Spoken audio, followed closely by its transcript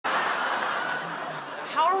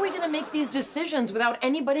are we going to make these decisions without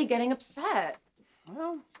anybody getting upset?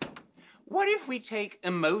 Well, what if we take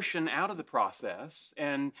emotion out of the process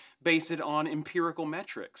and base it on empirical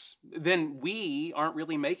metrics? Then we aren't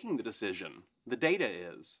really making the decision. The data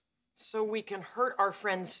is. So we can hurt our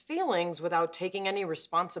friends' feelings without taking any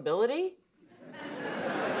responsibility?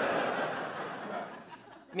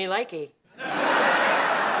 Me likey.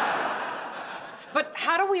 But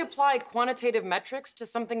how do we apply quantitative metrics to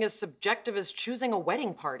something as subjective as choosing a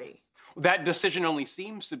wedding party? That decision only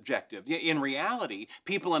seems subjective. In reality,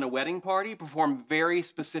 people in a wedding party perform very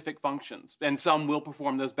specific functions, and some will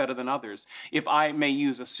perform those better than others. If I may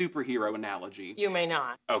use a superhero analogy. You may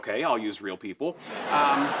not. Okay, I'll use real people.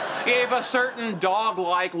 If a certain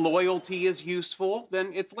dog-like loyalty is useful,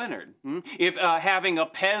 then it's Leonard. If having a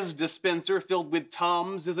Pez dispenser filled with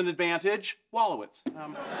Tums is an advantage, Wallowitz.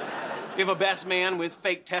 If a best man with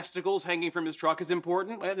fake testicles hanging from his truck is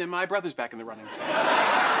important, well, then my brother's back in the running.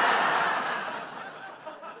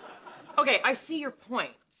 Okay, I see your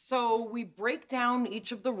point. So we break down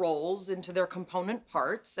each of the roles into their component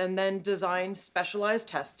parts and then design specialized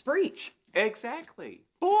tests for each. Exactly.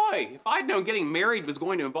 Boy, if I'd known getting married was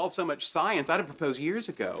going to involve so much science, I'd have proposed years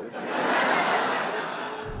ago.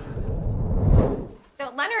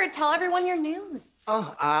 So, Leonard, tell everyone your news.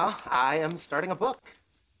 Oh, I am starting a book.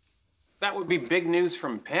 That would be big news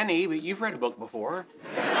from Penny, but you've read a book before.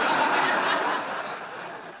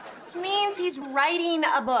 He means he's writing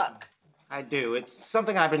a book. I do. It's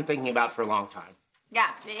something I've been thinking about for a long time.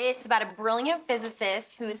 Yeah, it's about a brilliant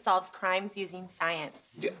physicist who solves crimes using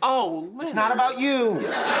science. Oh, Leonard. It's not about you.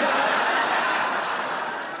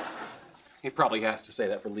 He probably has to say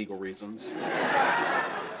that for legal reasons.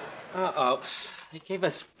 Uh-oh. They gave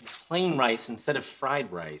us plain rice instead of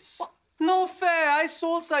fried rice. No fair. I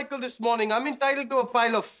soul cycled this morning. I'm entitled to a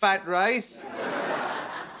pile of fat rice.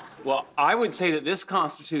 Well, I would say that this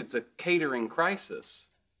constitutes a catering crisis.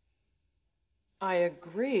 I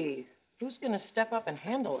agree. Who's gonna step up and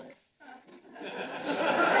handle it?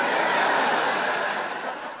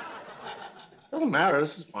 Doesn't matter.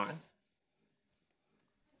 This is fine.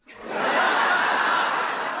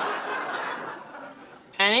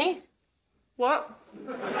 Penny? What?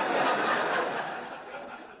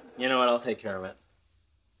 You know what? I'll take care of it.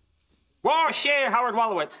 我是 Howard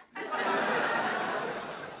Wolowitz.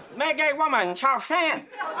 没给我们炒饭。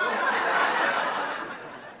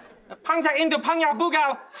胖在印度朋友不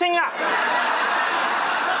高兴了。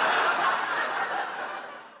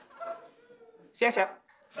谢谢。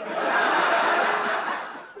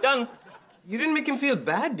Done. You didn't make him feel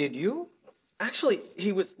bad, did you? Actually,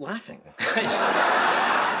 he was laughing.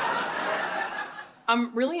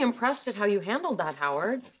 I'm really impressed at how you handled that,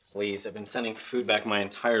 Howard. Please, I've been sending food back my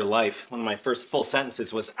entire life. One of my first full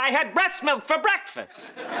sentences was, I had breast milk for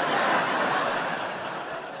breakfast.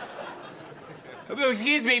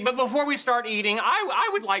 Excuse me, but before we start eating, I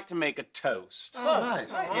would like to make a toast. Oh,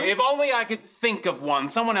 nice. If only I could think of one.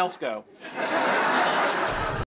 Someone else go.